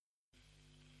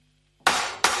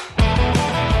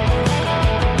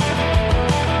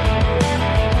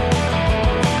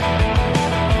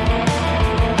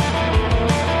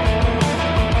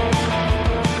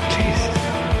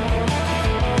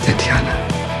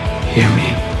Hear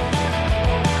me.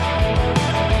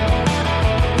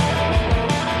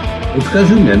 Вот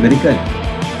скажи мне, американец,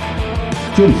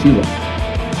 в чем сила?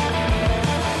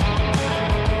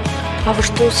 А вы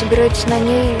что, собираетесь на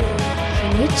ней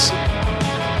жениться?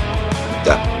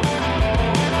 Да.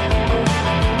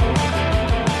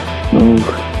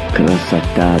 Ух,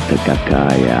 красота-то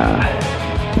какая,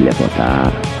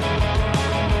 лепота.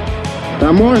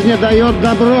 Таможня дает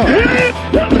добро.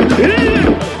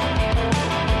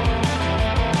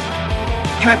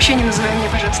 И вообще не называй меня,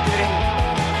 пожалуйста, Вероникой.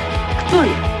 Кто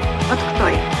я? Вот кто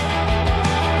я?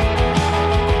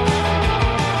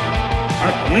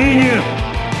 Отныне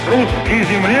русской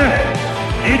земле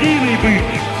единый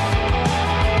быть.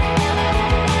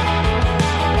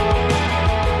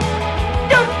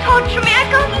 Don't torture me, I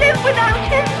can't live without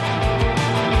him.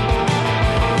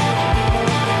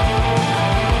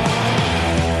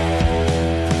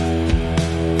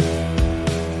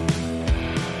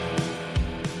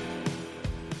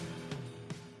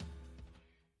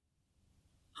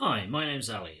 Hi, my name's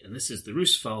Ali, and this is the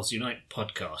Russophiles Unite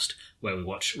podcast, where we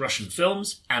watch Russian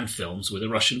films and films with a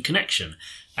Russian connection.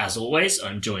 As always,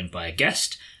 I'm joined by a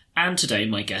guest, and today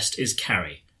my guest is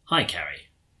Carrie. Hi, Carrie.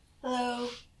 Hello.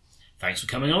 Thanks for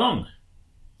coming along.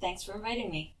 Thanks for inviting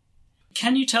me.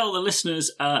 Can you tell the listeners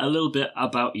a little bit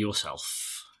about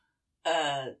yourself?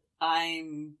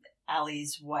 I'm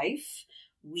Ali's wife.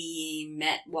 We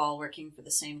met while working for the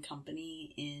same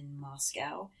company in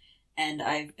Moscow. And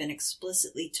I've been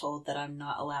explicitly told that I'm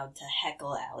not allowed to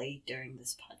heckle Ali during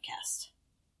this podcast.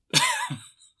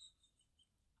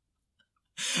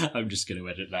 I'm just going to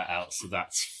edit that out, so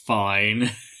that's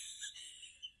fine.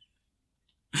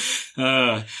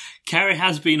 Carrie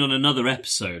has been on another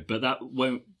episode, but that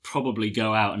won't probably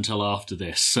go out until after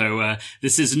this. So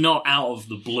this is not out of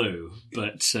the blue,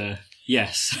 but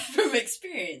yes. From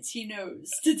experience, he knows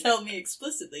to tell me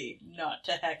explicitly not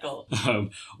to heckle.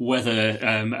 Whether,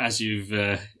 as you've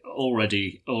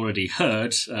already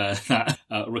heard, that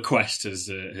request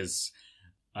has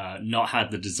not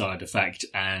had the desired effect,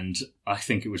 and I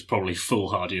think it was probably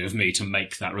foolhardy of me to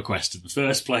make that request in the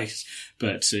first place.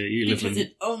 But you live because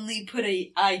it only put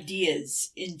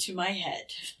ideas into my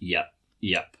head. Yep.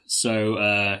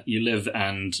 So you live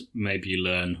and maybe you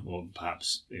learn, or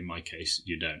perhaps in my case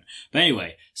you don't. But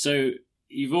anyway, so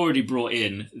you've already brought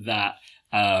in that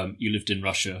you lived in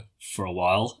Russia for a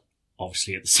while,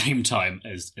 obviously at the same time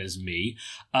as me.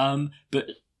 But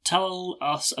tell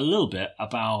us a little bit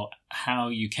about how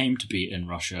you came to be in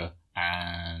Russia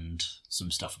and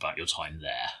some stuff about your time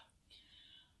there.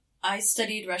 I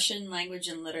studied Russian language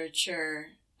and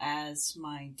literature as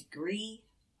my degree.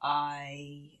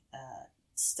 I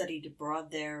studied abroad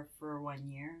there for 1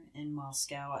 year in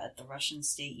Moscow at the Russian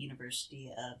State University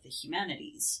of the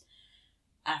Humanities.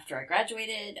 After I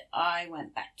graduated, I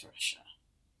went back to Russia,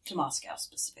 to Moscow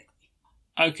specifically.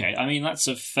 Okay, I mean, that's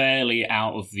a fairly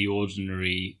out of the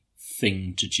ordinary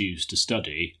thing to choose to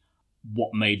study.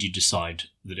 What made you decide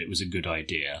that it was a good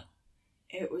idea?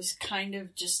 It was kind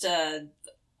of just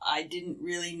I didn't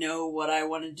really know what I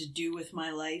wanted to do with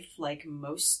my life, like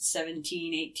most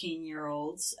 17,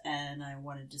 18-year-olds, and I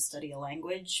wanted to study a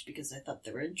language because I thought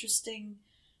they were interesting,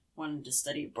 wanted to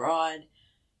study abroad,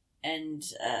 and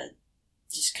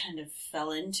just kind of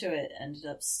fell into it. Ended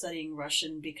up studying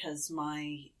Russian because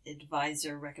my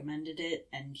advisor recommended it,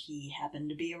 and he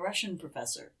happened to be a Russian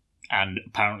professor. And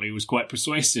apparently was quite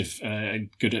persuasive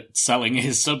and good at selling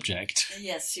his subject.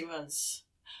 Yes, he was.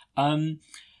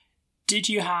 Did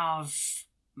you have,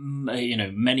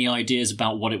 many ideas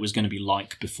about what it was going to be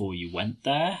like before you went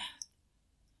there?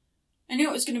 I knew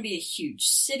it was going to be a huge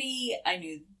city. I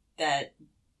knew that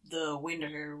the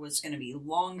winter was going to be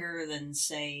longer than,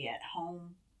 say, at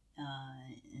home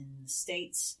in the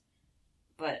States.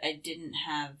 But I didn't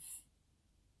have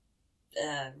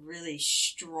really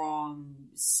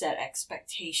strong set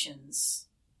expectations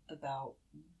about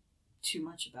too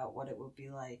much about what it would be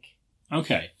like.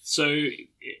 Okay, so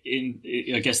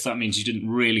I guess that means you didn't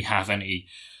really have any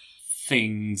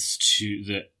things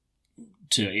to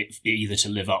either to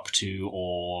live up to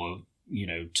or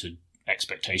to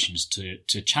expectations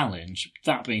to challenge.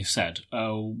 That being said,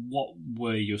 what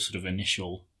were your sort of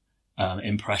initial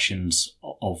impressions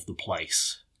of the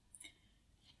place?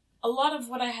 A lot of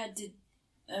what I had to,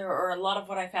 or a lot of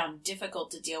what I found difficult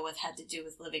to deal with had to do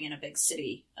with living in a big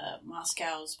city.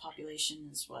 Moscow's population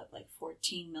is,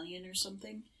 14 million or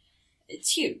something?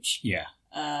 It's huge. Yeah.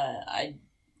 I'm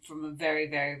from a very,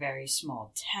 very, very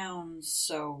small town,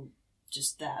 so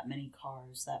just that many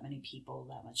cars, that many people,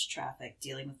 that much traffic,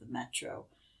 dealing with the metro.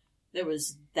 There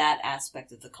was that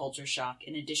aspect of the culture shock,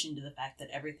 in addition to the fact that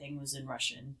everything was in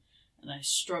Russian. and I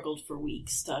struggled for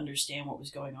weeks to understand what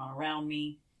was going on around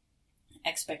me.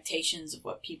 Expectations of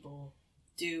what people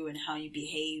do and how you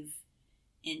behave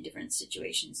in different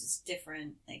situations is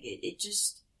different. Like it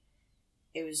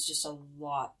was just a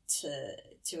lot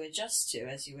to adjust to,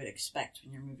 as you would expect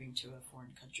when you're moving to a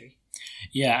foreign country.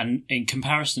 Yeah, and in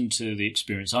comparison to the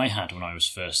experience I had when I was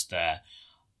first there,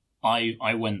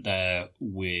 I went there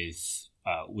with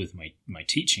my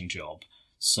teaching job,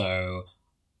 so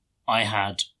I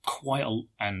had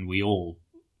and we all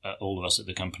of us at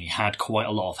the company had quite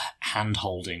a lot of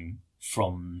hand-holding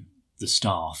from the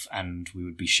staff, and we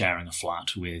would be sharing a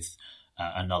flat with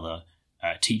another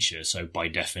teacher, so by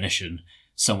definition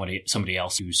somebody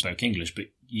else who spoke English. But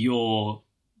your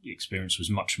experience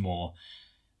was much more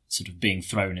sort of being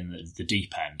thrown in the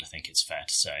deep end, I think it's fair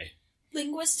to say.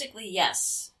 Linguistically,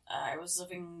 yes. I was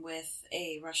living with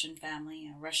a Russian family,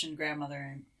 a Russian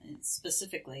grandmother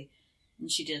specifically,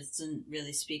 and she doesn't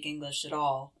really speak English at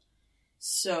all.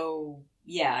 So,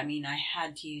 yeah, I mean, I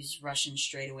had to use Russian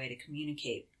straight away to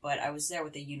communicate, but I was there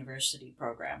with a university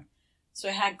program. So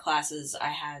I had classes, I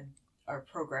had our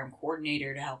program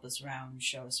coordinator to help us around,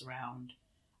 show us around.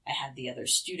 I had the other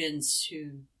students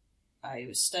who I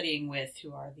was studying with,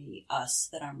 who are the us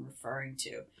that I'm referring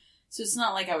to. So it's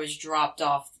not like I was dropped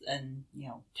off and,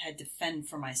 had to fend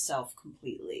for myself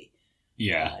completely.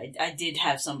 Yeah. I did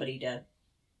have somebody to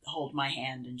hold my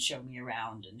hand and show me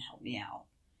around and help me out.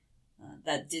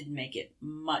 That did make it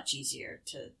much easier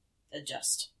to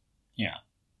adjust. Yeah.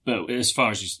 But as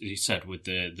far as you said, with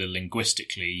the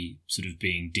linguistically sort of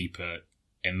being deeper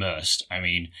immersed, I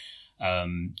mean,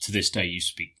 to this day you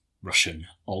speak Russian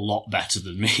a lot better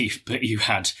than me, but you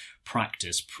had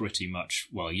practice pretty much,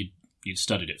 well, you'd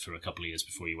studied it for a couple of years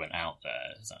before you went out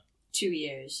there. Is that 2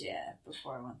 years, yeah,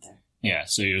 before I went there. Yeah,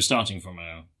 so you were starting from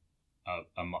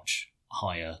a much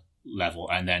higher level,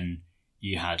 and then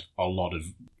you had a lot of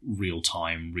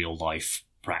real-time, real-life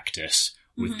practice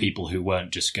with people who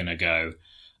weren't just going to go,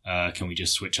 can we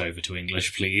just switch over to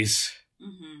English, please?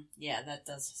 Mm-hmm. Yeah, that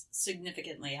does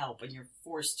significantly help when you're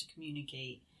forced to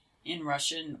communicate in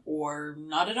Russian or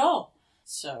not at all.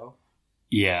 So...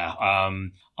 Yeah,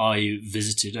 I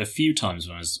visited a few times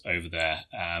when I was over there.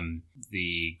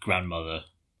 The grandmother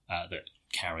that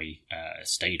Carrie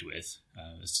stayed with,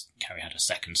 Carrie had a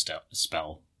second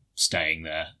spell staying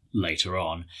there later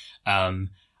on,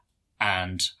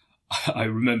 and I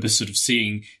remember sort of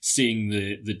seeing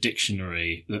the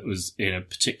dictionary that was in a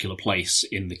particular place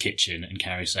in the kitchen, and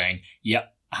Carrie saying,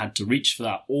 "Yep, I had to reach for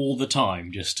that all the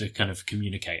time just to kind of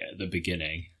communicate at the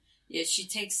beginning." Yeah, she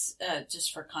takes,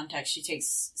 just for context, she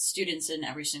takes students in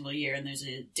every single year, and there's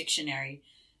a dictionary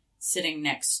sitting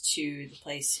next to the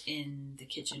place in the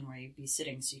kitchen where you'd be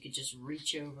sitting, so you could just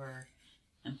reach over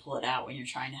and pull it out when you're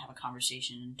trying to have a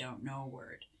conversation and don't know a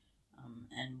word.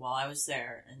 And while I was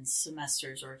there, in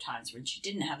semesters or times when she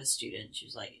didn't have a student, she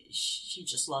was like, she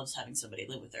just loves having somebody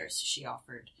live with her, so she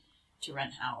offered to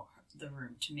rent out the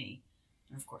room to me.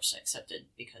 And of course I accepted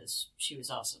because she was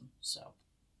awesome, so...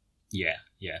 Yeah.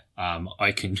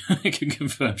 I can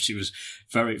confirm she was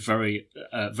very, very,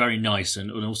 very nice and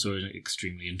also an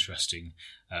extremely interesting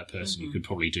person. You could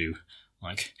probably do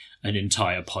like an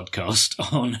entire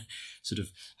podcast on sort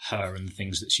of her and the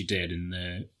things that she did and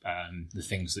the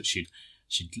things that she'd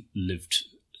lived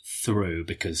through,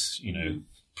 because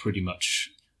pretty much,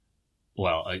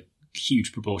 well, a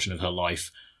huge proportion of her life,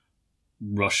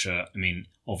 Russia. I mean,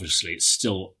 obviously, it's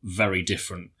still very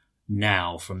different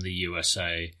now from the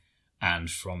USA.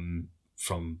 And from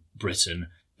Britain,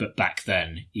 but back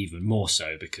then even more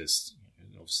so, because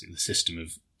obviously the system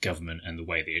of government and the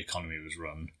way the economy was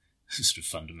run is sort of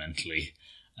fundamentally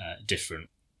different.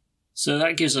 So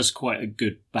that gives us quite a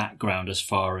good background as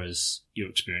far as your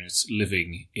experience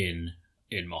living in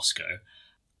Moscow.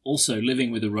 Also, living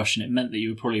with a Russian, it meant that you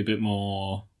were probably a bit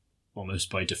more,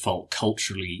 almost by default,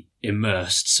 culturally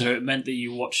immersed. So it meant that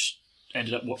you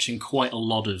ended up watching quite a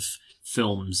lot of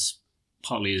films,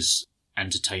 partly as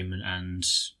entertainment and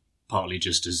partly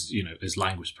just as as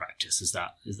language practice. Is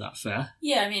that fair?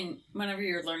 Yeah, I mean, whenever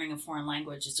you're learning a foreign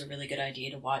language, it's a really good idea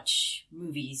to watch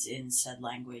movies in said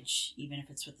language, even if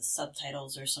it's with the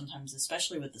subtitles, or sometimes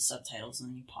especially with the subtitles, and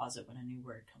then you pause it when a new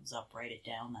word comes up, write it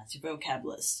down. That's your vocab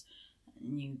list,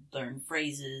 and you learn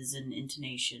phrases and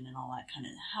intonation and all that kind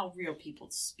of how real people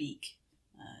speak,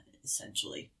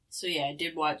 essentially. So yeah, I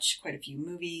did watch quite a few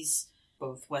movies,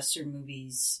 both Western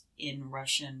movies in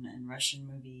Russian and Russian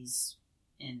movies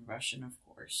in Russian, of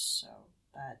course. So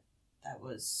that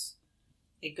was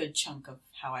a good chunk of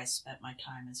how I spent my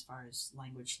time as far as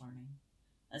language learning,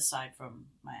 aside from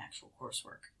my actual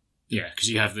coursework. Yeah, because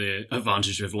you have the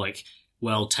advantage of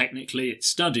technically it's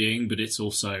studying, but it's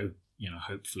also,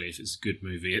 hopefully if it's a good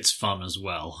movie, it's fun as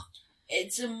well.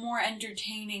 It's a more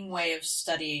entertaining way of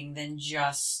studying than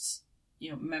just,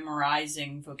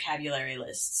 memorizing vocabulary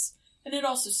lists. And it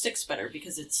also sticks better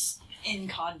because it's in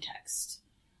context.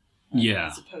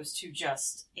 As opposed to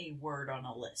just a word on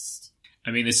a list.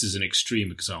 I mean, this is an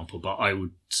extreme example, but I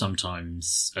would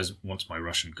sometimes, once my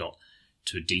Russian got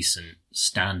to a decent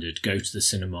standard, go to the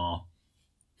cinema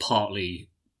partly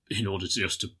in order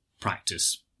to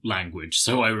practice language.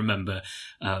 So I remember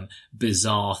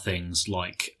bizarre things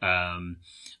like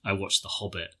I watched The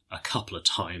Hobbit a couple of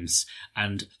times,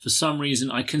 and for some reason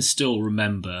I can still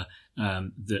remember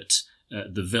that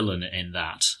the villain in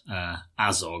that,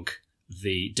 Azog,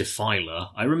 the defiler,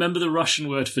 I remember the Russian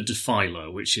word for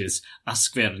defiler, which is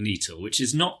askvernitel, which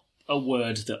is not a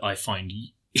word that I find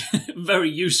very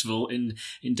useful in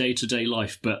day-to-day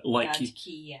life, but like...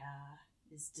 Gadkia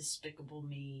is despicable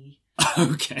me.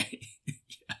 Okay.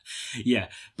 Yeah,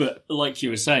 but like you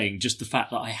were saying, just the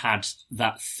fact that I had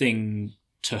that thing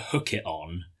to hook it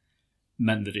on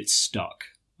meant that it stuck.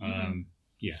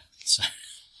 So...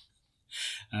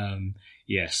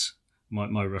 yes,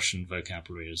 my Russian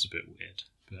vocabulary is a bit weird.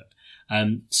 But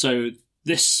so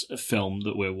this film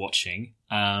that we're watching,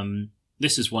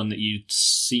 this is one that you'd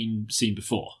seen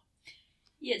before.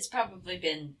 Yeah, it's probably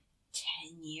been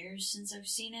 10 years since I've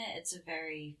seen it. It's a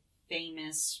very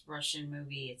famous Russian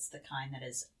movie. It's the kind that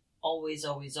is always,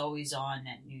 always, always on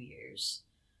at New Year's.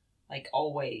 Like,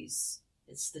 always.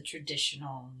 It's the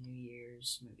traditional New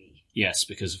Year's movie. Yes,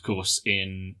 because, of course,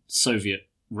 in Soviet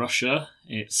Russia,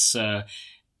 it's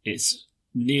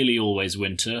nearly always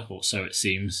winter, or so it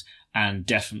seems, and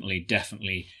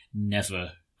definitely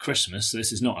never Christmas. So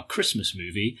this is not a Christmas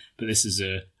movie, but this is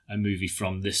a movie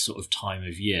from this sort of time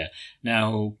of year.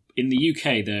 Now, in the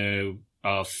UK, there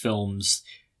are films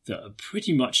that are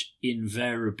pretty much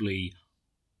invariably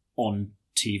on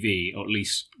TV, or at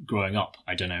least growing up.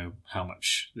 I don't know how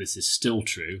much this is still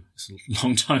true. It's a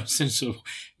long time since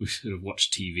we sort of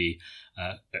watched TV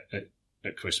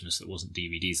at Christmas that wasn't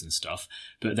DVDs and stuff.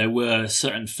 But there were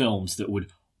certain films that would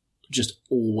just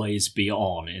always be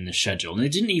on in the schedule. And they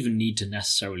didn't even need to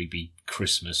necessarily be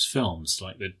Christmas films.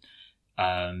 Like the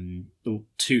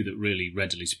two that really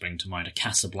readily spring to mind are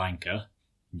Casablanca,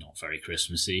 not very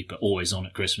Christmassy, but always on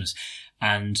at Christmas,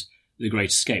 and The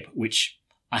Great Escape, which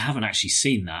I haven't actually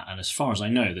seen that. And as far as I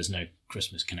know, there's no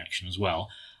Christmas connection as well.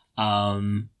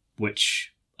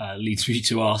 Which leads me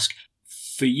to ask,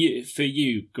 for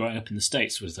you growing up in the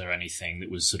States, was there anything that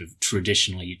was sort of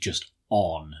traditionally just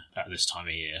on at this time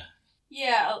of year?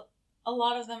 Yeah, a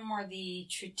lot of them were the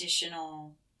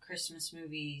traditional Christmas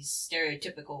movies,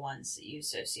 stereotypical ones that you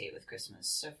associate with Christmas.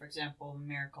 So, for example,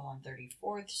 Miracle on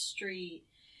 34th Street,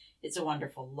 It's a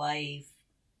Wonderful Life,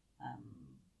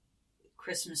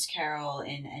 Christmas Carol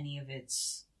in any of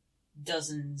its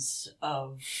dozens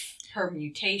of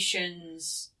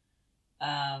permutations.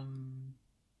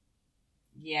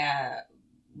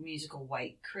 Musical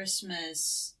White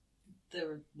Christmas. There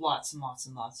were lots and lots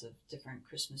and lots of different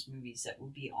Christmas movies that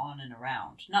would be on and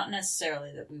around. Not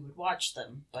necessarily that we would watch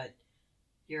them, but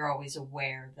you're always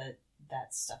aware that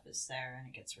that stuff is there and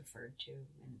it gets referred to,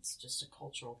 and it's just a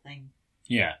cultural thing.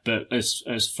 Yeah, but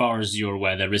as far as you're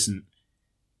aware, there isn't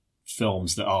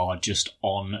films that are just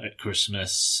on at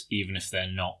Christmas, even if they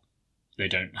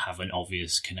don't have an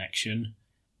obvious connection.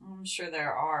 I'm sure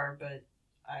there are, but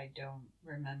I don't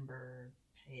remember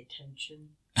pay attention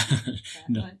that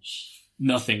much.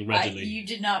 Nothing readily. You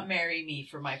did not marry me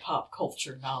for my pop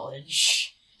culture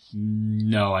knowledge.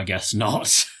 No, I guess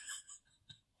not.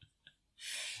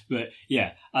 But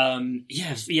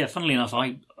funnily enough,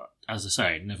 as I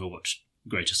say, never watched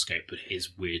Great Escape, but it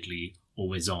is weirdly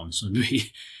always on, so I'd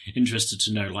be interested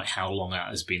to know like how long that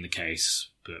has been the case.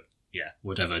 But yeah,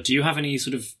 whatever. Do you have any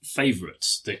sort of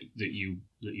favourites that you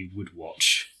would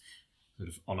watch sort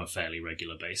of on a fairly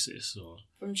regular basis, or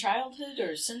from childhood,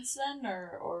 or since then,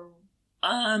 or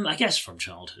I guess from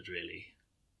childhood, really.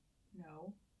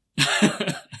 No.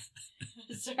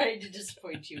 Sorry to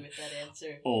disappoint you with that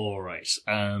answer. All right.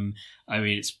 I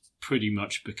mean, it's pretty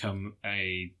much become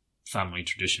a family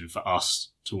tradition for us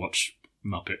to watch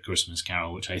Muppet Christmas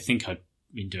Carol, which I think I'd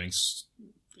been doing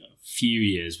a few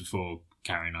years before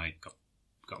Carrie and I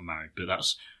got married. But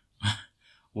that's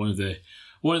one of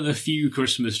the few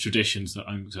Christmas traditions that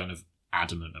I'm kind of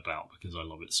adamant about because I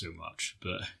love it so much.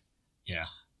 But yeah,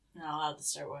 not allowed to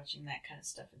start watching that kind of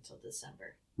stuff until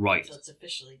December. Right. So it's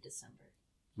officially December.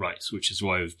 Right, which is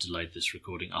why we've delayed this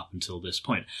recording up until this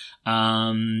point.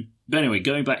 But anyway,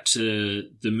 going back to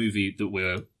the movie that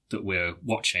we're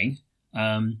watching,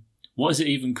 what is it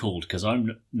even called? Because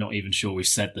I'm not even sure we've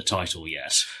said the title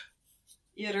yet.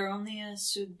 Ironia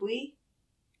Sudbui?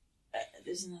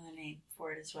 There's another name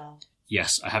for it as well.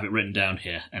 Yes, I have it written down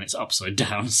here, and it's upside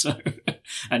down, so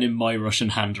and in my Russian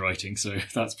handwriting, so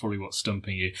that's probably what's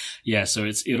stumping you. Yeah, so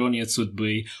it's Ironia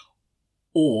Sudbui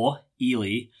or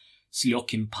Ili s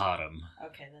Lёгким паром.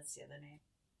 Okay, that's the other name.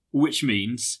 Which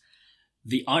means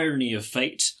the irony of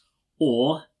fate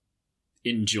or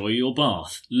enjoy your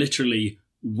bath. Literally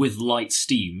with light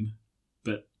steam,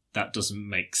 but that doesn't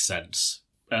make sense.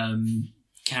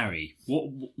 Carrie,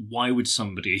 why would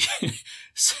somebody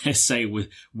say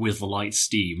with light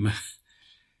steam?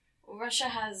 Well, Russia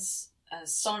has a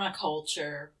sauna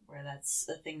culture where that's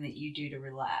a thing that you do to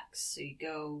relax. So you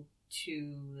go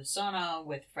to the sauna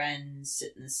with friends,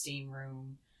 sit in the steam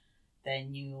room,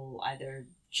 then you'll either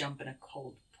jump in a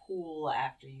cold pool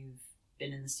after you've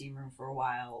been in the steam room for a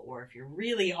while, or if you're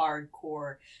really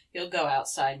hardcore, you'll go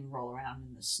outside and roll around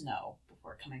in the snow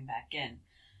before coming back in.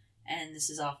 And this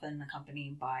is often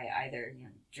accompanied by either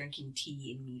drinking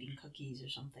tea and eating cookies or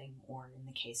something, or in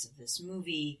the case of this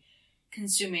movie,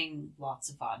 consuming lots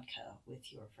of vodka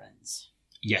with your friends.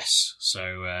 Yes.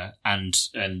 So and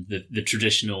the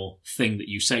traditional thing that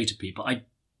you say to people,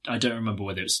 I don't remember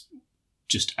whether it's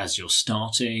just as you're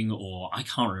starting, or I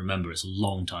can't remember. It's a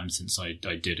long time since I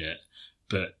did it,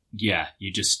 but yeah,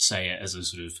 you just say it as a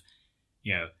sort of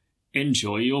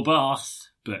enjoy your bath,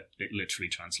 but it literally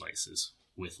translates as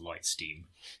with light steam,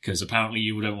 because apparently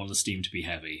you don't want the steam to be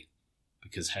heavy,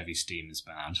 because heavy steam is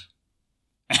bad.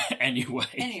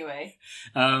 Anyway.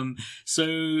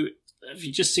 So have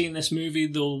you just seen this movie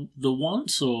the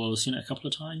once, or seen it a couple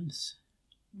of times?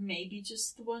 Maybe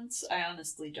just the once. I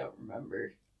honestly don't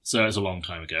remember. So it's a long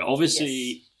time ago. Obviously,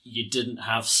 yes. You didn't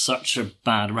have such a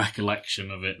bad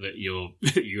recollection of it that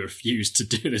you refused to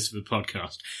do this for the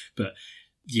podcast. But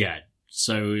yeah,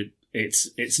 so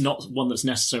it's not one that's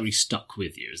necessarily stuck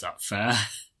with you. Is that fair?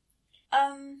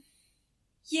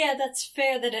 Yeah, that's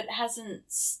fair that it hasn't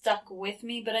stuck with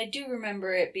me, but I do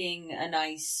remember it being a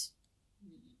nice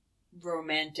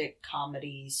romantic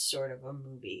comedy sort of a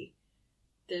movie.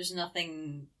 There's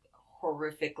nothing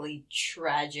horrifically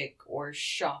tragic or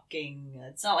shocking.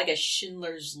 It's not like a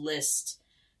Schindler's List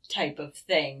type of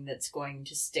thing that's going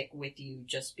to stick with you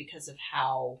just because of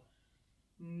how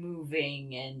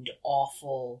moving and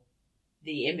awful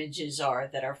the images are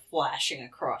that are flashing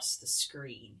across the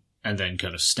screen. And then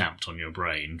kind of stamped on your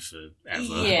brain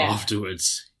forever Yeah.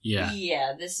 afterwards. Yeah.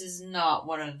 Yeah, this is not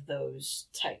one of those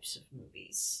types of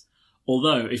movies.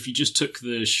 Although, if you just took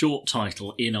the short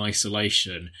title in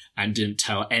isolation and didn't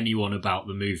tell anyone about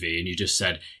the movie, and you just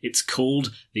said, it's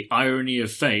called The Irony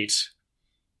of Fate.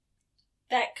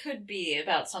 That could be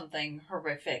about something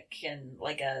horrific and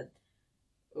like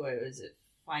what was it,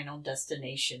 Final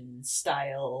Destination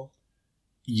style.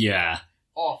 Yeah.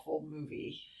 Awful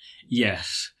movie.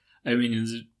 Yes. I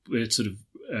mean, we're sort of,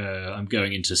 I'm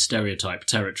going into stereotype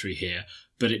territory here,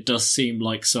 but it does seem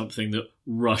like something that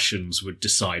Russians would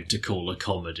decide to call a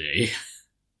comedy.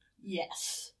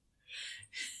 Yes.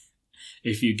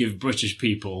 If you give British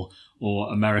people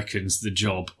or Americans the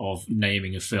job of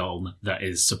naming a film that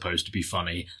is supposed to be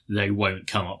funny, they won't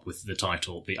come up with the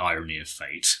title The Irony of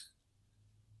Fate.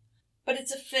 But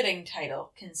it's a fitting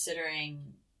title,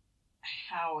 considering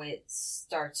how it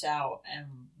starts out and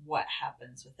what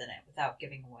happens within it, without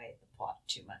giving away the plot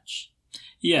too much.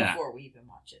 Yeah. Before we even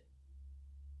watch it.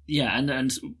 Yeah,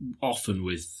 and often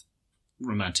with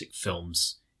romantic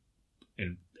films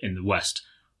in the West,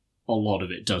 a lot of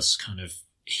it does kind of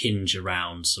hinge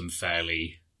around some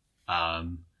fairly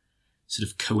sort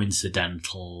of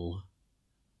coincidental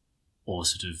or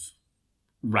sort of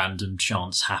random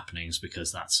chance happenings,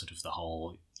 because that's sort of the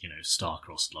whole,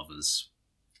 star-crossed lovers.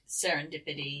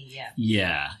 Serendipity,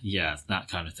 yeah. Yeah, that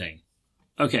kind of thing.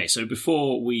 Okay, so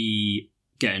before we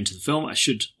get into the film, I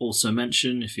should also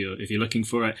mention, if you're looking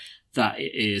for it, that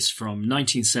it is from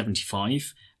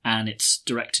 1975, and it's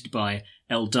directed by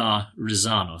Eldar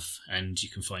Riazanov, and you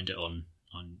can find it on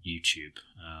YouTube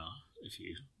if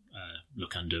you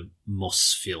look under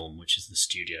Mosfilm, which is the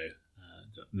studio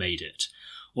that made it.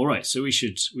 All right, so we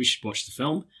should watch the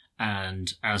film.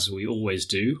 And as we always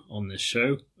do on this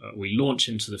show, we launch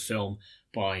into the film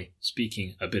by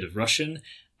speaking a bit of Russian,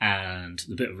 and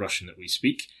the bit of Russian that we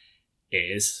speak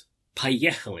is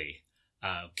Поехали.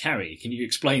 Carrie, can you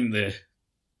explain the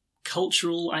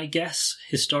cultural, I guess,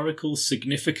 historical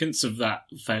significance of that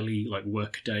fairly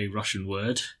workaday Russian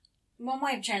word? One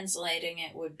way of translating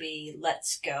it would be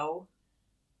let's go.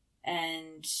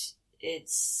 And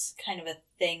it's kind of a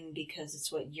thing because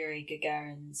it's what Yuri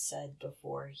Gagarin said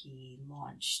before he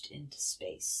launched into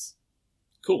space.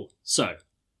 Cool. So,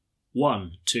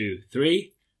 1, 2,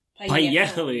 3.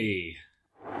 Поехали!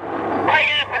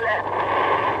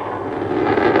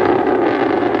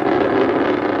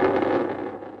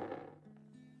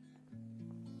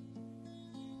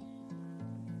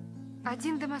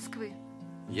 Один до Москвы.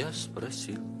 Я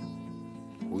спросил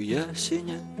у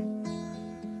ясеня,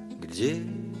 где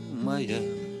моя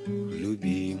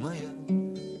любимая.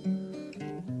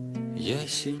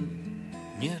 Ясень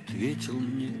не ответил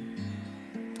мне,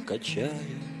 качая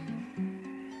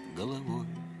головой.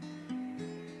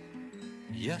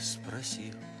 Я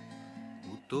спросил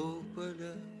у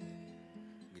тополя,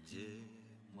 где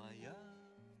моя...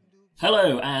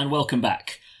 Hello and welcome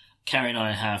back. Carrie and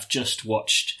I have just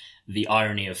watched The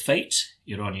Irony of Fate,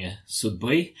 Ironia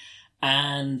Судьбы,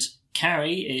 and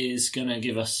Carrie is going to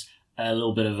give us a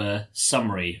little bit of a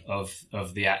summary of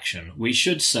the action. We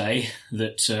should say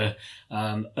that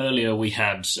earlier we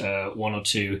had one or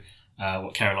two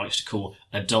what Carrie likes to call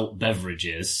adult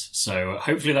beverages, so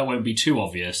hopefully that won't be too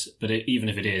obvious, but even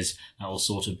if it is, that will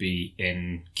sort of be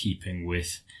in keeping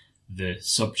with the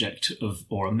subject of,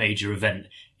 or a major event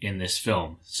in this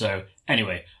film. So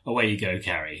anyway, away you go,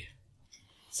 Carrie.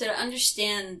 So to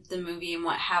understand the movie and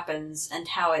what happens and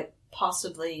how it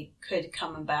possibly could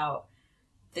come about,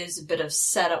 there's a bit of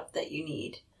setup that you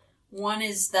need. One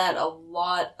is that a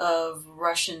lot of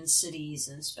Russian cities,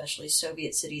 and especially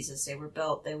Soviet cities as they were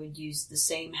built, they would use the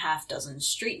same half dozen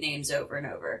street names over and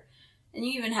over. And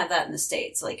you even have that in the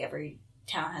States, like every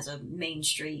town has a main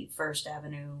street, First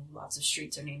Avenue, lots of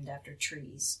streets are named after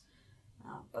trees.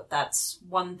 But that's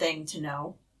one thing to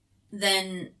know.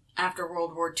 Then, after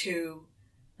World War II,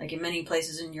 like in many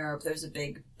places in Europe, there's a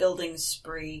big building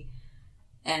spree,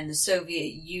 and the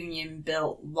Soviet Union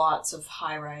built lots of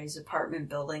high-rise apartment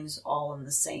buildings all in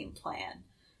the same plan.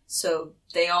 So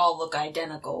they all look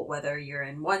identical, whether you're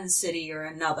in one city or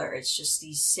another. It's just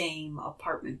these same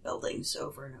apartment buildings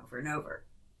over and over and over.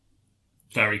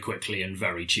 Very quickly and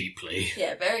very cheaply.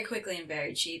 Yeah, very quickly and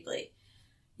very cheaply.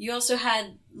 You also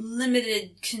had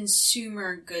limited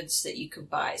consumer goods that you could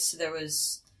buy. So there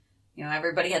was,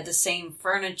 everybody had the same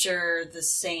furniture, the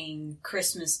same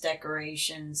Christmas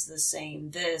decorations, the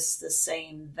same this, the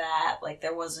same that. Like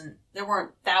there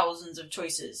weren't thousands of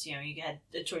choices. You had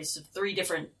the choice of 3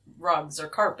 different rugs or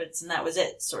carpets and that was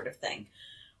it, sort of thing.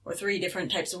 Or 3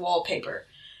 different types of wallpaper.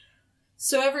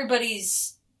 So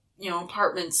everybody's,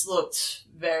 apartments looked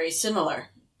very similar.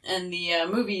 And the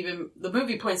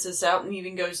movie points this out and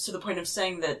even goes to the point of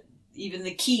saying that even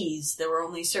the keys, there were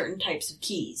only certain types of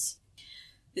keys.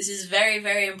 This is very,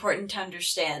 very important to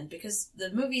understand because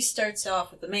the movie starts off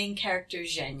with the main character,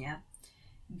 Zhenya,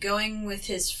 going with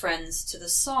his friends to the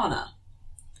sauna.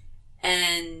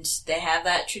 And they have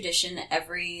that tradition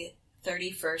every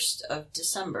 31st of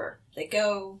December. They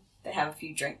go, they have a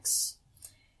few drinks.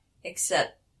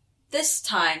 Except this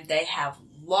time they have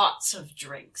lots of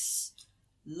drinks.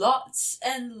 Lots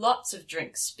and lots of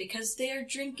drinks because they are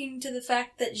drinking to the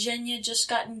fact that Zhenya just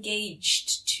got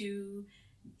engaged to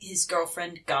his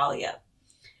girlfriend Galia.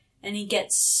 And he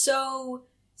gets so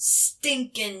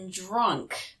stinking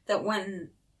drunk that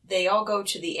when they all go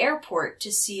to the airport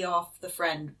to see off the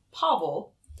friend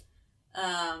Pavel,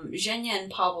 Zhenya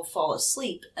and Pavel fall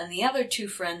asleep, and the other 2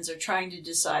 friends are trying to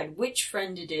decide which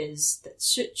friend it is that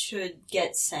should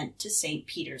get sent to St.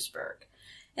 Petersburg.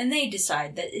 And they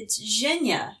decide that it's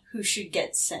Zhenya who should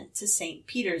get sent to St.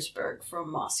 Petersburg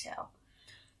from Moscow.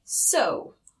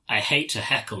 So... I hate to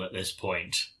heckle at this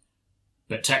point,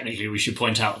 but technically we should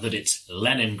point out that it's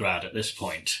Leningrad at this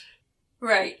point.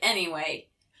 Right, anyway.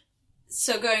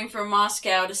 So going from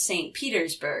Moscow to St.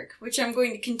 Petersburg, which I'm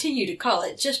going to continue to call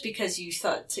it just because you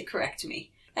thought to correct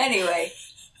me. Anyway.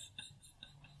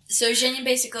 So Zhenya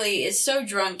basically is so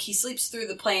drunk, he sleeps through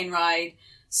the plane ride,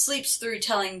 sleeps through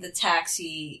telling the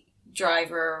taxi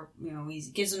driver, he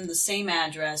gives him the same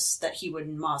address that he would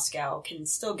in Moscow, can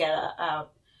still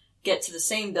get to the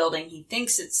same building. He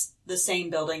thinks it's the same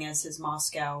building as his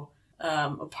Moscow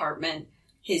apartment.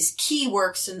 His key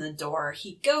works in the door.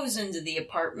 He goes into the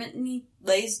apartment and he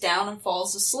lays down and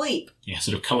falls asleep. Yeah,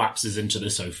 sort of collapses into the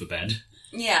sofa bed.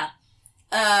 Yeah.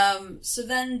 So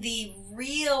then the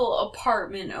real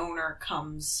apartment owner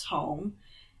comes home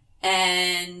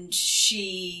and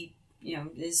she,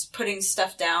 is putting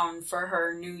stuff down for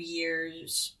her New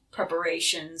Year's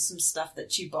preparations, some stuff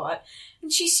that she bought,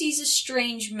 and she sees a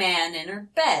strange man in her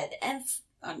bed and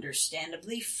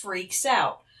understandably freaks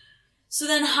out. So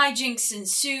then hijinks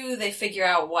ensue. They figure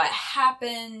out what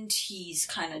happened. He's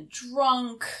kind of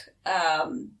drunk.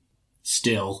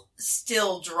 Still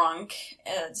drunk,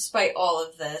 despite all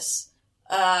of this.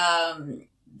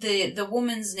 The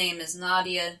woman's name is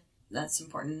Nadia. That's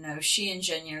important to know. She and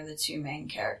Zhenya are the 2 main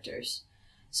characters.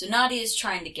 So Nadia's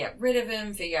trying to get rid of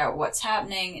him, figure out what's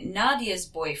happening. Nadia's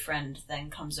boyfriend then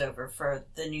comes over for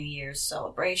the New Year's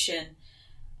celebration.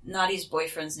 Nadia's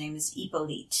boyfriend's name is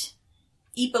Hippolyte.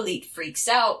 Hippolyte freaks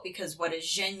out because what is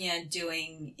Zhenya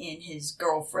doing in his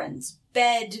girlfriend's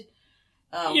bed?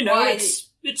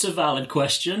 It's a valid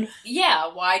question.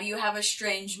 Yeah, why do you have a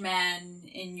strange man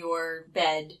in your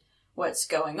bed? What's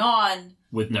going on?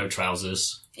 With no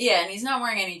trousers. Yeah, and he's not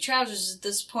wearing any trousers at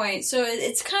this point, so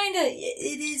it's kind of,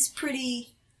 it is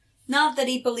pretty, not that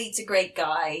Hippolyte's a great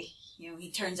guy,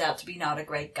 he turns out to be not a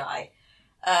great guy,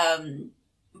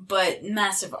 but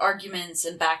massive arguments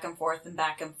and back and forth,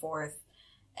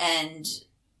 and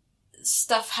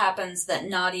stuff happens that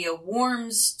Nadia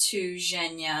warms to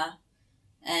Zhenya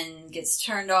and gets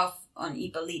turned off on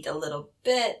Hippolyte a little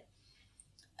bit.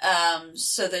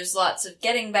 So there's lots of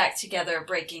getting back together,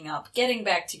 breaking up,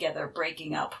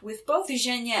 with both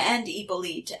Zhenya and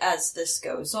Hippolyte as this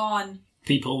goes on.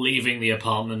 People leaving the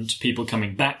apartment, people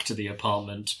coming back to the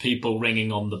apartment, people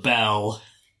ringing on the bell.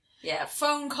 Yeah,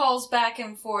 phone calls back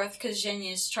and forth because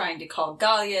Zhenya's trying to call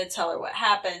Galia, tell her what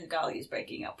happened. Galia's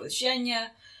breaking up with Zhenya.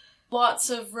 Lots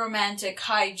of romantic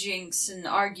hijinks and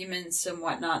arguments and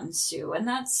whatnot ensue, and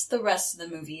that's the rest of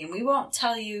the movie. And we won't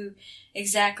tell you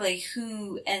exactly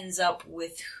who ends up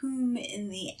with whom in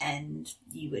the end.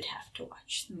 You would have to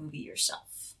watch the movie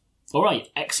yourself. All right,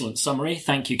 excellent summary.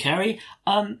 Thank you, Carrie.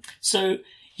 So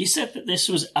you said that this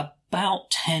was about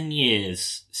 10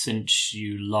 years since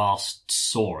you last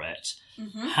saw it.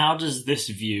 Mm-hmm. How does this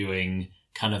viewing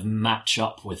kind of match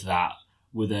up with that?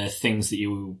 Were there things that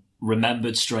you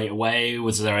remembered straight away?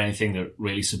 Was there anything that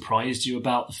really surprised you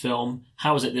about the film?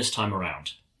 How was it this time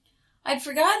around? I'd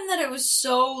forgotten that it was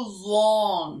so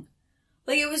long.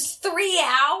 Like, it was 3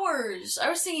 hours. I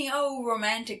was thinking,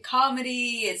 romantic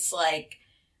comedy. It's like,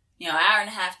 hour and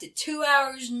a half to 2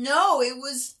 hours. No, it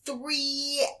was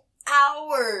 3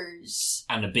 hours.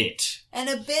 And a bit.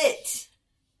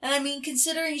 And I mean,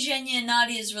 considering Zhenya and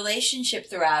Nadia's relationship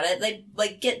throughout it, they,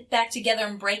 get back together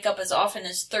and break up as often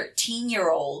as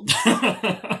 13-year-olds.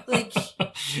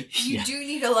 You do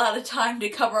need a lot of time to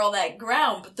cover all that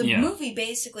ground, but the movie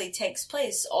basically takes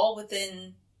place all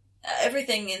within,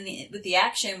 everything with the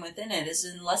action within it is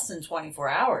in less than 24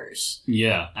 hours.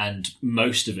 Yeah, and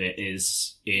most of it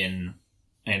is in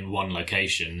one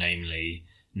location, namely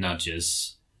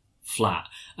Nadia's flat.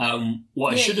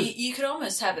 You could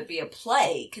almost have it be a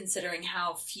play, considering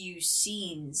how few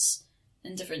scenes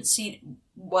and different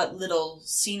what little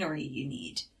scenery you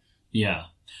need. Yeah.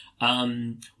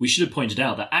 We should have pointed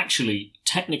out that actually,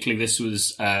 technically, this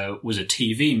was a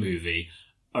TV movie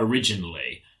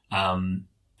originally, and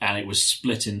it was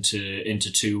split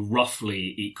into two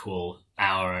roughly equal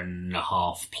hour and a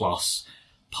half plus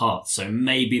parts. So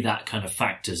maybe that kind of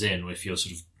factors in if you're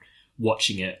sort of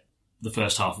watching it the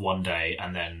first half one day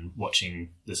and then watching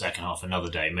the second half another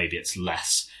day. Maybe it's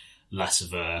less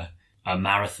of a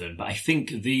marathon. But I think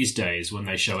these days when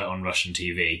they show it on Russian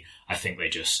TV, I think they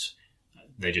just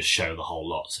show the whole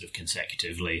lot sort of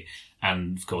consecutively.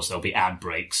 And of course there'll be ad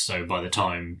breaks. So by the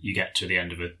time you get to the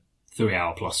end of a 3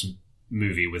 hour plus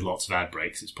movie with lots of ad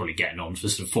breaks, it's probably getting on for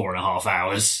sort of 4.5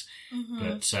 hours.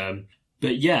 Mm-hmm.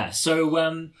 But yeah,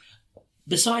 so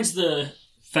besides the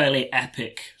fairly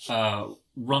epic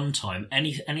runtime,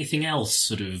 anything else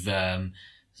sort of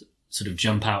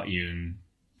jump out at you? And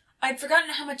I'd forgotten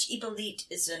how much Hippolyte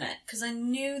is in it, because I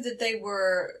knew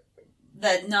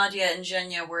that Nadia and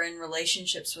Zhenya were in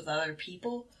relationships with other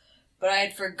people, but I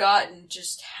had forgotten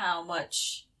just how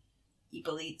much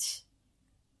Hippolyte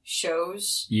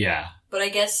shows. Yeah. But I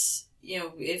guess,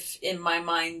 if in my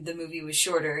mind the movie was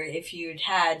shorter, if you'd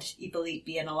had Hippolyte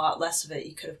be in a lot less of it,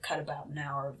 you could have cut about an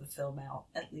hour of the film out,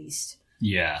 at least.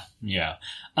 Yeah.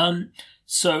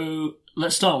 So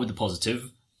let's start with the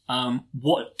positive.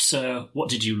 What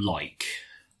did you like?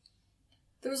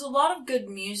 There was a lot of good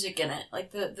music in it.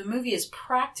 Like, the movie is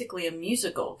practically a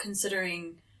musical,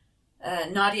 considering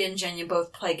Nadia and Zhenya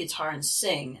both play guitar and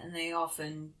sing, and they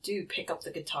often do pick up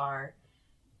the guitar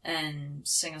and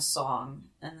sing a song,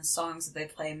 and the songs that they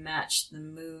play match the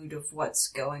mood of what's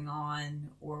going on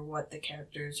or what the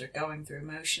characters are going through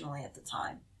emotionally at the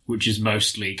time. Which is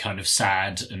mostly kind of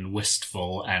sad and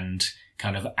wistful and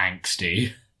kind of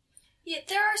angsty. Yeah,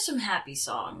 there are some happy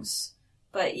songs,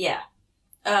 but yeah.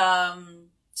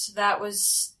 So that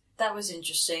was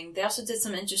interesting. They also did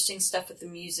some interesting stuff with the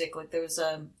music. Like, there was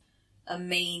a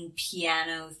main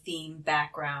piano theme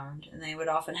background, and they would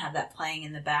often have that playing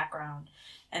in the background,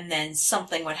 and then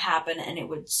something would happen and it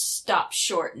would stop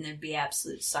short and there'd be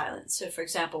absolute silence. So for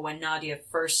example, when Nadia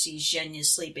first sees Zhenya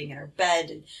sleeping in her bed,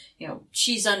 and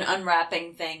she's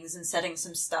unwrapping things and setting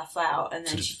some stuff out, and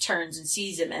then she turns and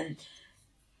sees him, and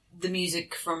the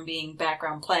music from being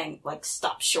background playing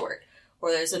stops short. Or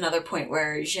there's another point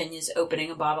where Zhenya's opening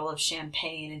a bottle of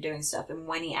champagne and doing stuff, and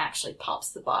when he actually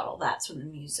pops the bottle, that's when the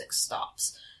music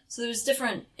stops. So there's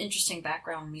different interesting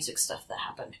background music stuff that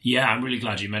happened. Yeah, I'm really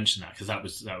glad you mentioned that,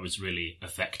 because that was really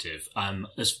effective.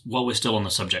 While we're still on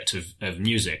the subject of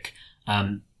music,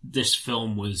 this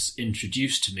film was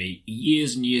introduced to me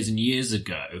years and years and years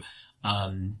ago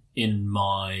in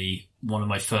one of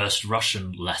my first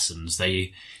Russian lessons.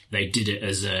 They did it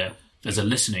as a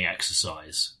listening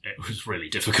exercise. It was really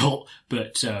difficult,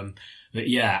 but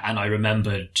yeah, and I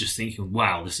remember just thinking,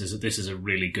 wow, this is a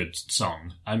really good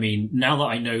song. I mean, now that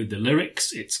I know the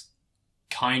lyrics, it's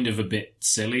kind of a bit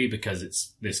silly because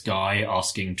it's this guy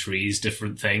asking trees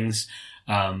different things,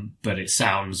 but it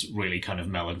sounds really kind of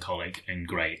melancholic and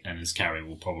great, and as Carrie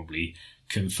will probably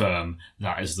confirm,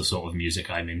 that is the sort of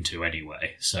music I'm into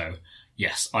anyway. So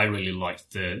yes, I really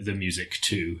liked the music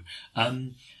too.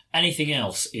 Anything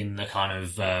else in the kind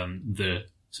of the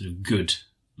sort of good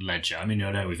ledger? I mean,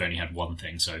 I know we've only had one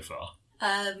thing so far.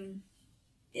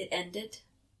 It ended.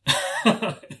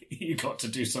 You got to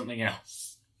do something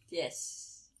else.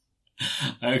 Yes.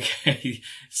 Okay,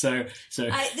 so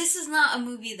this is not a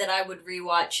movie that I would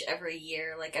rewatch every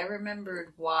year. I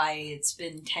remembered why it's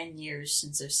been 10 years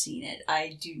since I've seen it.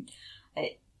 I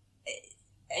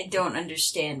don't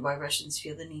understand why Russians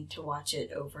feel the need to watch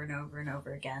it over and over and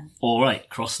over again. All right,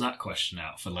 cross that question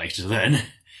out for later then.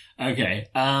 Okay.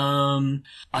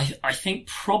 I think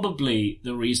probably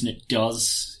the reason it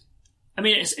does, I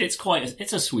mean, it's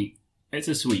a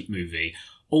sweet movie.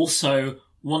 Also,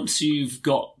 once you've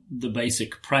got the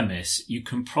basic premise, you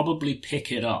can probably pick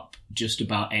it up just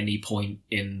about any point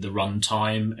in the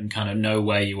runtime and kind of know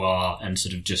where you are and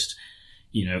sort of just,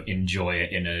 enjoy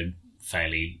it in a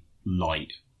fairly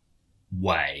light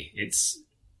way. It's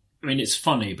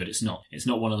funny, but it's not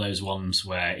one of those ones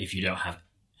where if you don't have,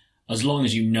 as long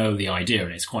as you know the idea,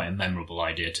 and it's quite a memorable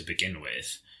idea to begin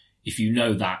with, if you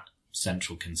know that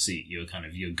central conceit,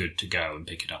 you're good to go and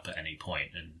pick it up at any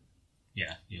point, and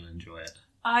yeah, you'll enjoy it.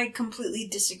 I completely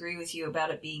disagree with you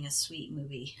about it being a sweet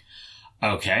movie.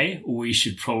 Okay, we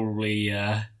should probably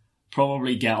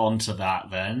get onto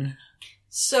that then.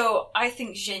 So I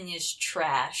think Zhenya's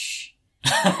trash.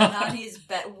 Nani is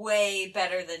way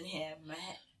better than him,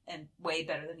 and way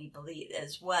better than Hippolyte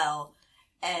as well.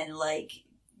 And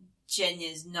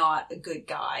Zhenya's not a good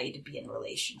guy to be in a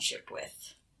relationship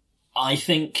with. I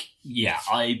think, yeah,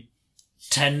 I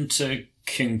tend to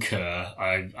concur.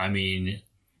 I mean,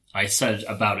 I said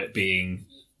about it being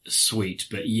sweet,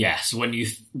 but yes, when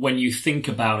you think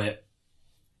about it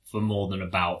for more than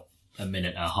about a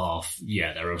minute and a half,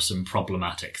 yeah, there are some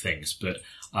problematic things, but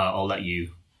I'll let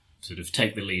you sort of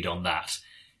take the lead on that.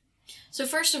 So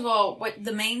first of all, what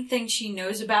the main thing she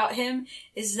knows about him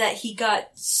is that he got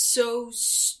so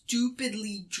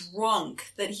stupidly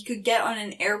drunk that he could get on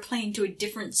an airplane to a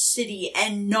different city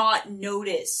and not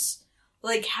notice.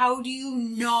 How do you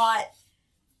not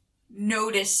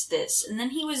notice this? And then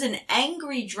he was an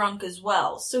angry drunk as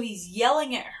well. So he's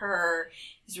yelling at her.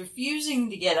 He's refusing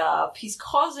to get up. He's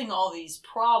causing all these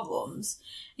problems.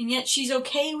 And yet she's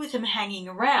okay with him hanging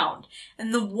around.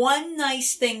 And the one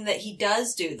nice thing that he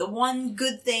does do, the one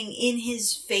good thing in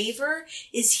his favor,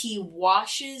 is he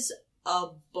washes a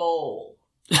bowl.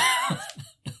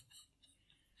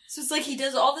 So it's he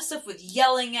does all this stuff with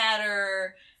yelling at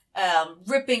her,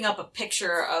 ripping up a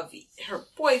picture of her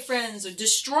boyfriends, or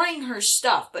destroying her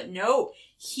stuff. But no,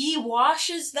 he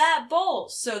washes that bowl.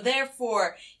 So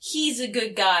therefore, he's a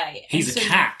good guy. He's a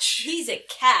catch. He's a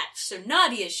catch. So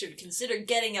Nadia should consider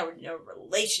getting a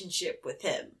relationship with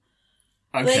him.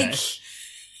 Okay.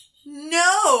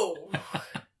 No.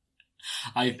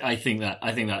 I think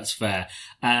that's fair.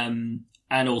 And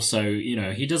also,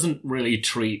 he doesn't really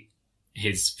treat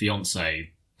his fiancée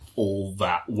all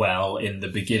that well in the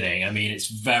beginning. I mean, it's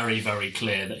very, very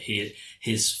clear that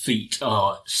his feet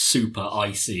are super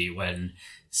icy when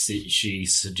she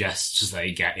suggests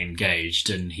they get engaged,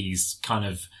 and he's kind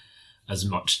of as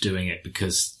much doing it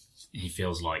because he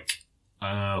feels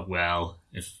well,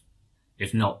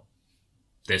 if not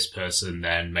this person,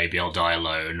 then maybe I'll die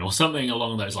alone, or something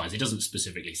along those lines. He doesn't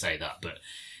specifically say that, but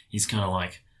he's kind of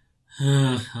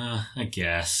I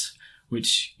guess.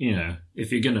 Which,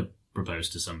 if you're going to propose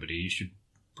to somebody, you should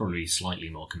probably be slightly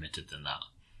more committed than that.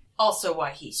 Also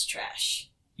why he's trash.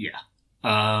 Yeah.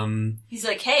 He's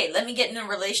like, hey, let me get in a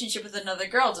relationship with another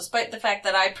girl, despite the fact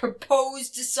that I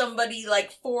proposed to somebody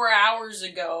like 4 hours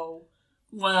ago.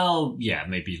 Well, yeah,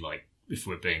 maybe like, if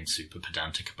we're being super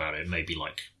pedantic about it, maybe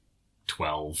like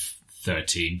 12,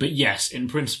 13. But yes, in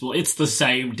principle, it's the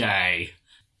same day.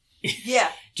 Yeah.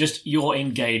 Just, you're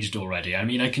engaged already. I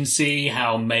mean, I can see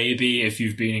how maybe if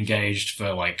you've been engaged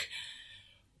for like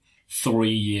 3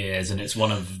 years and it's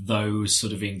one of those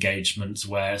sort of engagements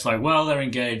where it's like, well, they're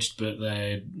engaged, but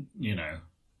they're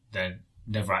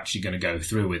never actually going to go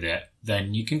through with it,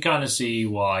 then you can kind of see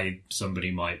why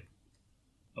somebody might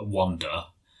wonder,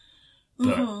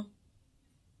 but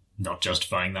not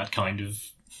justifying that kind of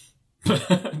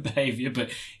behaviour, but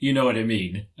you know what I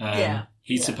mean.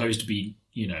 He's supposed to be,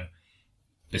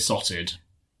 besotted,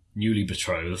 newly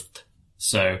betrothed.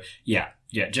 So, yeah,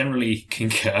 generally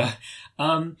concur.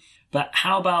 But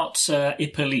how about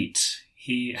Hippolyte?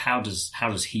 How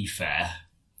does he fare?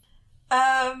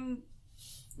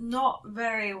 Not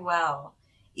very well.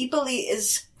 Hippolyte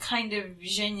is kind of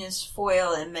Zhenya's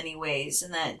foil in many ways,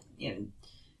 in that,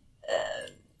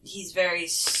 he's very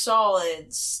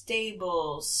solid,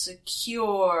 stable,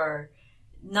 secure,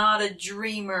 not a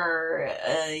dreamer.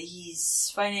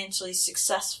 He's financially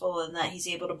successful in that he's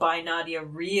able to buy Nadia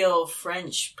real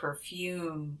French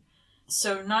perfume.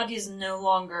 So Nadia's no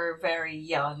longer very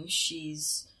young.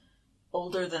 She's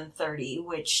older than 30,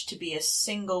 which to be a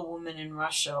single woman in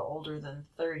Russia older than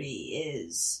 30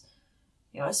 is,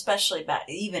 especially back,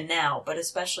 even now, but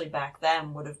especially back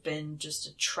then, would have been just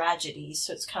a tragedy.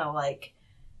 So it's kind of like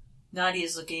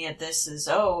Nadia's looking at this as,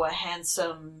 a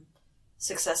handsome,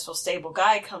 successful, stable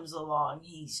guy comes along.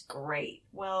 He's great.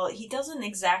 Well, he doesn't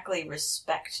exactly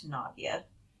respect Nadia.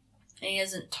 And he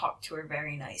doesn't talk to her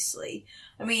very nicely.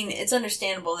 I mean, it's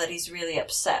understandable that he's really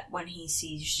upset when he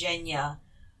sees Zhenya,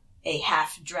 a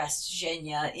half-dressed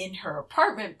Zhenya, in her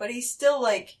apartment, but he's still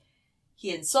like, he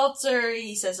insults her,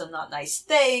 he says some not nice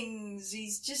things,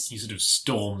 he sort of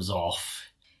storms off.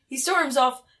 He storms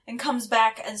off and comes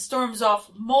back and storms off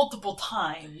multiple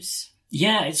times.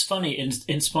 Yeah, it's funny,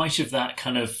 in spite of that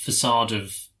kind of facade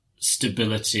of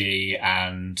stability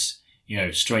and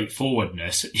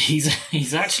straightforwardness,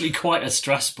 he's actually quite a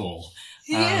stress ball.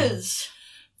 He is.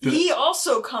 But he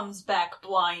also comes back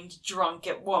blind drunk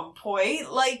at one point.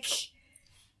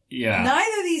 Yeah.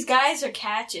 Neither of these guys are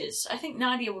catches. I think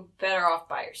Nadia would be better off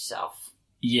by herself.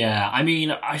 Yeah, I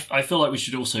mean, I feel like we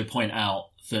should also point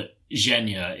out that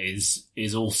Zhenya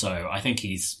is also, I think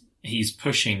he's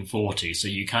pushing 40, so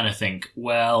you kind of think,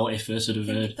 well, if a sort of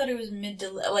I thought it was mid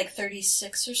to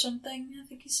 36 or something, I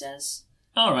think he says.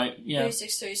 All right, yeah.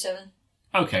 36, 37.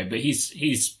 Okay, but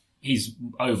he's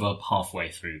over halfway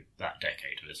through that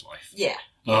decade of his life. Yeah.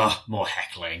 Ugh, more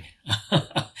heckling.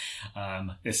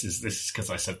 This is because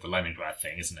I said the Leningrad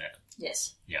thing, isn't it?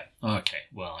 Yes. Yeah. Okay,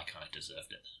 well, I kind of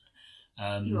deserved it.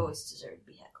 You always deserve to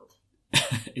be heckled.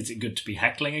 Is it good to be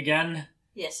heckling again?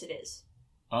 Yes, it is.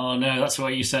 Oh no, that's why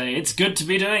you say it's good to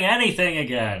be doing anything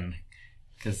again.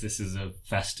 Because this is a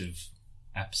festive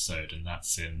episode, and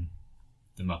that's in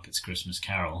The Muppets Christmas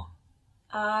Carol.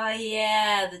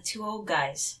 Yeah, the two old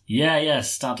guys. Yeah,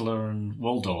 Stadler and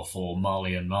Waldorf, or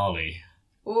Marley and Marley.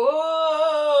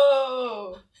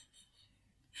 Whoa!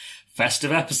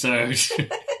 Festive episode.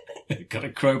 Gotta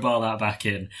crowbar that back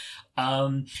in.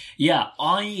 Yeah,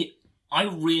 I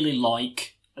really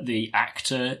like the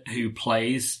actor who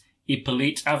plays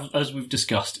Hippolyte. As we've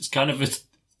discussed, it's kind of a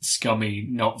scummy,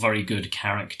 not very good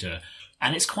character.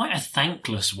 And it's quite a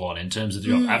thankless one in terms of the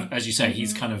job. As you say,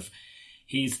 he's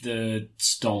the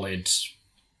stolid,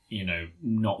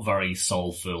 not very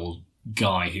soulful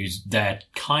guy who's there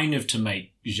kind of to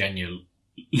make Zhenya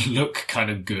look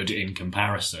kind of good in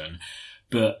comparison.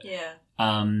 But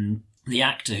the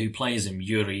actor who plays him,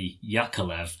 Yuri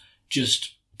Yakovlev,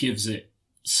 just gives it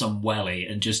some welly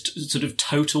and just sort of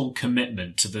total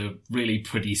commitment to the really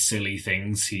pretty silly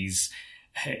things he's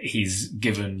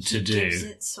given to do. Gives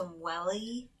it some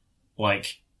welly?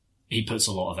 He puts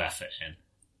a lot of effort in.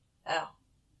 Oh.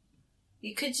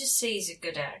 You could just say he's a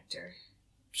good actor.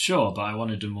 Sure, but I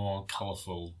wanted a more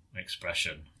colourful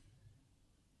expression.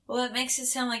 Well, it makes it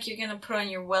sound like you're going to put on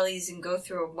your wellies and go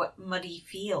through a muddy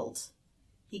field.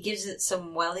 He gives it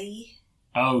some welly.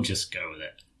 Oh, just go with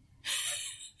it.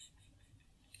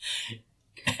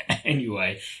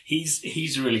 Anyway,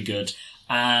 he's really good.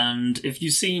 And if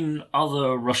you've seen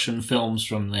other Russian films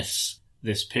from this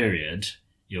period,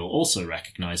 you'll also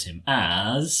recognise him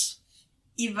as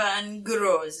Ivan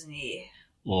Grozny.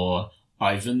 Or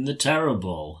Ivan the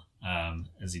Terrible,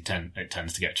 as it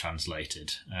tends to get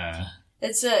translated.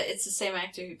 It's the same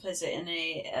actor who plays it in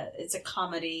it's a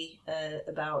comedy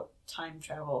about time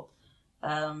travel.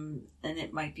 And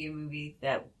it might be a movie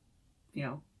that,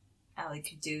 Allie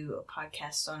could do a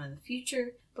podcast on in the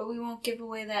future, but we won't give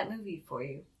away that movie for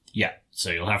you. Yeah,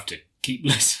 so you'll have to keep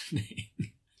listening.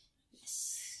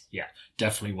 Yeah,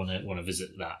 definitely want to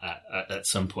visit that at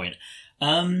some point.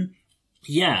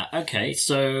 Yeah, okay,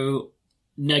 so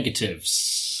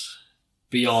negatives.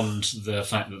 Beyond the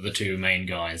fact that the two main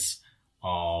guys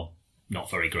are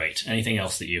not very great. Anything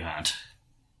else that you had?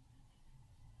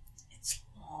 It's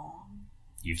long.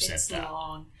 You've said it's that.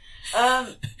 Long.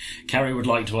 Carrie would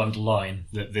like to underline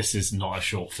that this is not a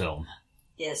short film.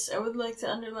 Yes, I would like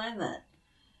to underline that.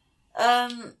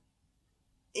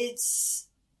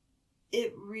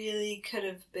 It really could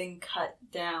have been cut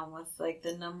down with, like,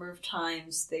 the number of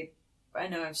times I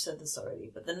know I've said this already,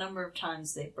 but the number of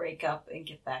times they break up and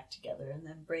get back together, and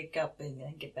then break up and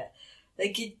then get back.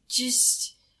 Like,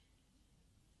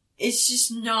 it's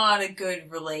just not a good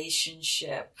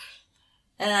relationship.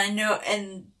 And I know,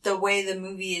 and the way the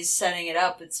movie is setting it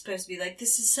up, it's supposed to be like,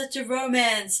 this is such a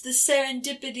romance, the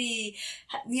serendipity,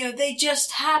 they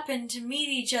just happened to meet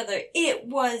each other. It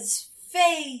was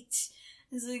fate.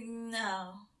 It's like,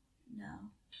 no.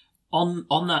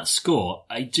 On that score,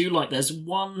 I do like, there's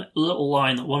one little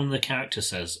line that one of the characters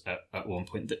says at one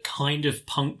point that kind of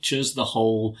punctures the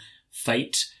whole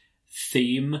fate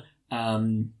theme.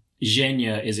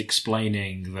 Zhenya is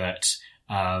explaining that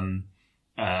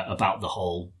about the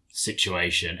whole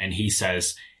situation, and he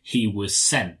says he was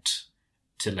sent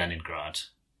to Leningrad.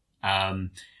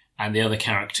 And the other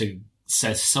character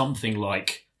says something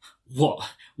like,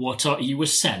 What are you were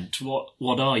sent?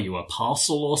 What are you, a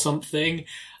parcel or something?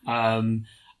 And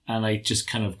I just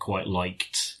kind of quite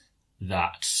liked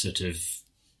that sort of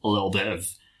a little bit of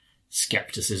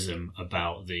skepticism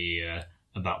about the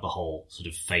whole sort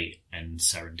of fate and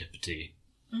serendipity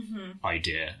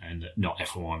idea, and that not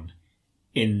everyone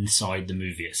inside the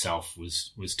movie itself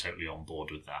was totally on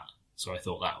board with that. So I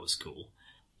thought that was cool.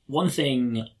 One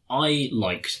thing I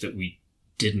liked that we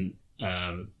didn't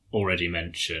already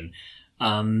mention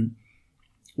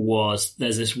was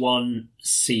there's this one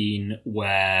scene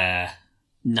where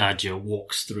Nadia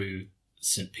walks through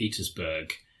St.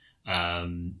 Petersburg.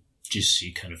 Just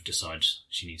she kind of decides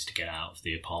she needs to get out of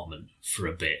the apartment for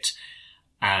a bit.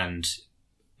 And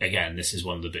again, this is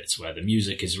one of the bits where the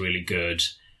music is really good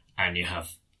and you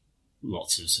have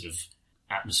lots of sort of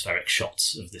atmospheric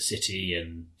shots of the city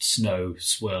and snow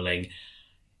swirling.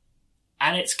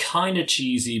 And it's kind of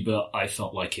cheesy, but I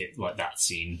felt like that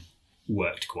scene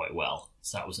worked quite well.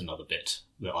 So that was another bit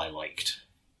that I liked.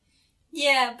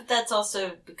 Yeah, but that's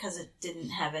also because it didn't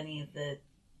have any of the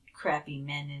crappy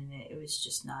men in it. It was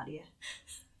just Nadia.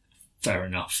 Fair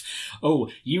enough. Oh,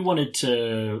 you wanted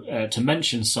to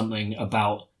mention something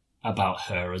about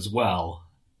her as well.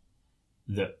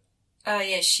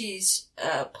 Yeah, she's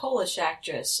a Polish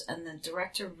actress, and the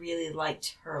director really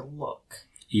liked her look.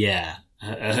 Yeah,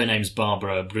 her name's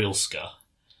Barbara Brylska.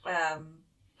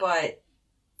 But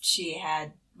she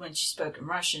had, when she spoke in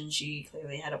Russian, she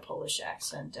clearly had a Polish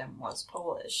accent and was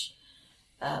Polish.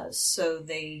 So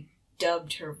they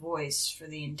dubbed her voice for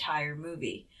the entire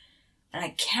movie. And I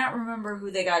can't remember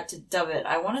who they got to dub it.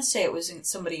 I want to say it was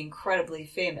somebody incredibly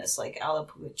famous, like Alla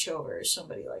Pugacheva or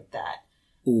somebody like that.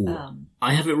 Ooh,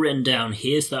 I have it written down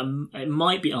here, so that it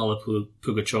might be Alla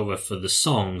Pugacheva for the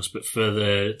songs, but for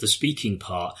the speaking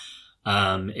part,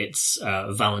 it's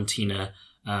Valentina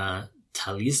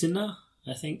Talizina,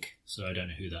 I think. So I don't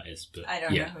know who that is, but I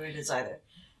don't know who it is either.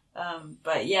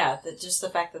 But yeah, just the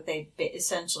fact that they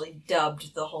essentially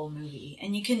dubbed the whole movie,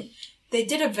 and they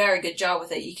did a very good job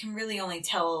with it. You can really only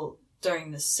tell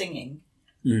during the singing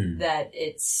that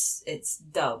it's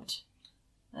dubbed.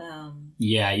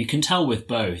 Yeah, you can tell with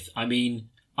both. I mean,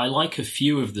 I like a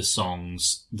few of the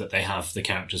songs that they have the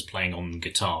characters playing on the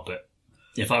guitar, but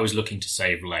if I was looking to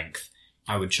save length,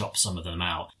 I would chop some of them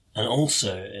out. And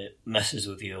also, it messes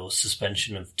with your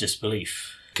suspension of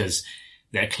disbelief, because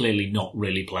they're clearly not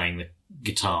really playing the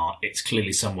guitar. It's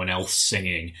clearly someone else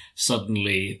singing.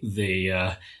 Suddenly,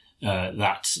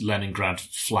 that Leningrad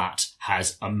flat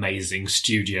has amazing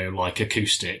studio-like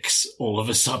acoustics all of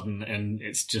a sudden, and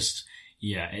it's just...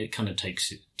 Yeah, it kind of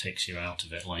takes you out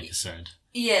of it, like I said.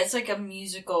 Yeah, it's like a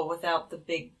musical without the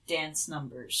big dance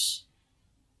numbers,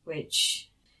 which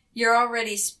you're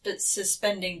already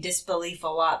suspending disbelief a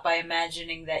lot by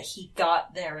imagining that he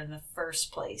got there in the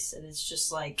first place, and it's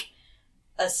just like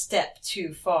a step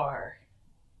too far.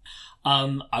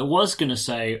 I was going to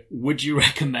say, would you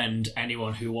recommend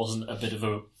anyone who wasn't a bit of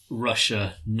a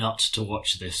Russia nut to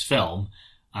watch this film?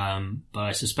 But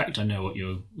I suspect I know what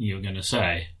you're going to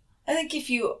say. I think if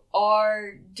you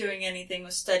are doing anything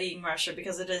with studying Russia,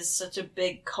 because it is such a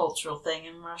big cultural thing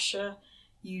in Russia,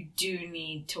 you do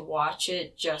need to watch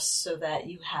it just so that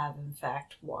you have, in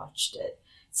fact, watched it.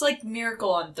 It's like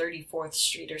Miracle on 34th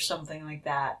Street or something like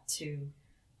that to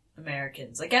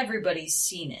Americans. Like, everybody's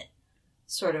seen it,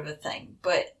 sort of a thing.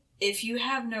 But if you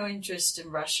have no interest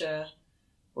in Russia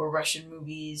or Russian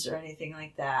movies or anything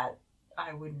like that,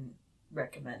 I wouldn't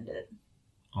recommend it.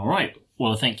 All right.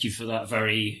 Well, thank you for that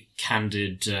very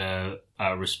candid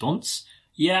response.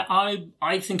 Yeah,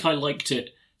 I think I liked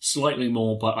it slightly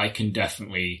more, but I can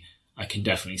definitely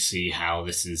see how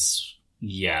this is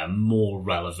more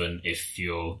relevant if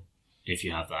you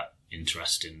have that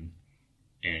interest in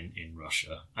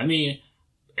Russia. I mean,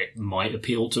 it might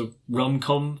appeal to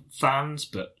rom-com fans,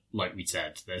 but like we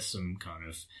said, there's some kind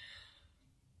of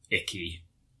icky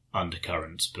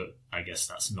undercurrents, but I guess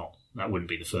that wouldn't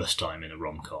be the first time in a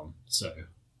rom-com, so I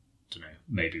don't know,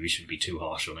 maybe we shouldn't be too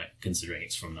harsh on it considering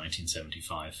it's from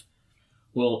 1975.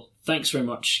 Well, thanks very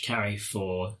much, Carrie,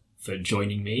 for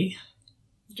joining me.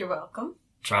 You're welcome.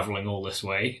 Travelling all this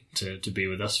way to be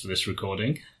with us for this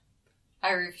recording.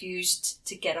 I refused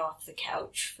to get off the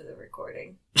couch for the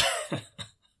recording.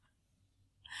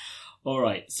 All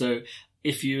right, so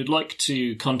if you'd like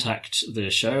to contact the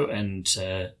show and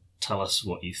tell us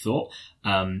what you thought,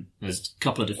 there's a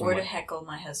couple of different ways. Or to heckle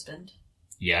my husband.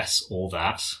 Yes, all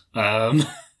that.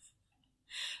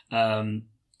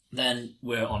 Then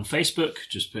we're on Facebook.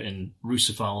 Just put in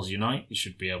Russophiles Unite. You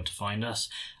should be able to find us.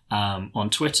 On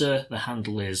Twitter, the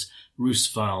handle is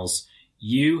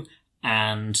RussophileSU.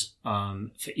 And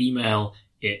for email,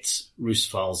 it's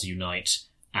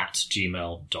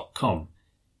russophilesunite@gmail.com.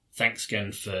 Thanks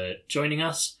again for joining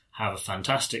us. Have a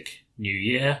fantastic New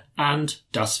Year, and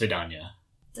do svidaniya.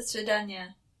 Do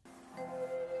svidaniya.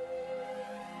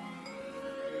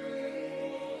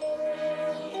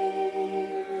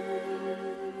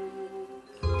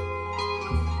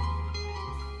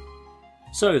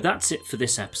 So that's it for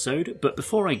this episode, but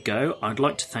before I go, I'd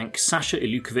like to thank Sasha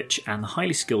Ilukovich and the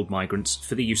Highly Skilled Migrants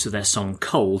for the use of their song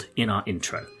Cold in our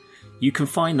intro. You can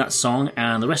find that song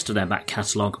and the rest of their back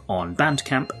catalogue on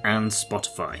Bandcamp and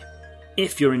Spotify.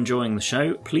 If you're enjoying the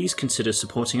show, please consider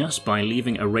supporting us by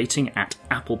leaving a rating at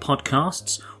Apple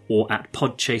Podcasts or at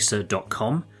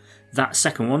podchaser.com. That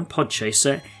second one,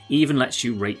 Podchaser, even lets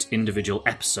you rate individual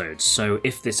episodes, so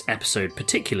if this episode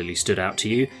particularly stood out to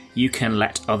you, you can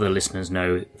let other listeners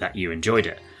know that you enjoyed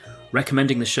it.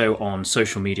 Recommending the show on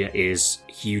social media is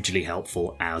hugely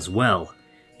helpful as well.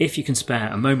 If you can spare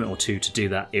a moment or two to do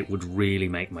that, it would really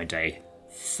make my day.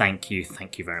 Thank you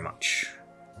very much.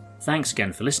 Thanks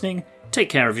again for listening, take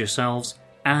care of yourselves,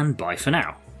 and bye for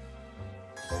now.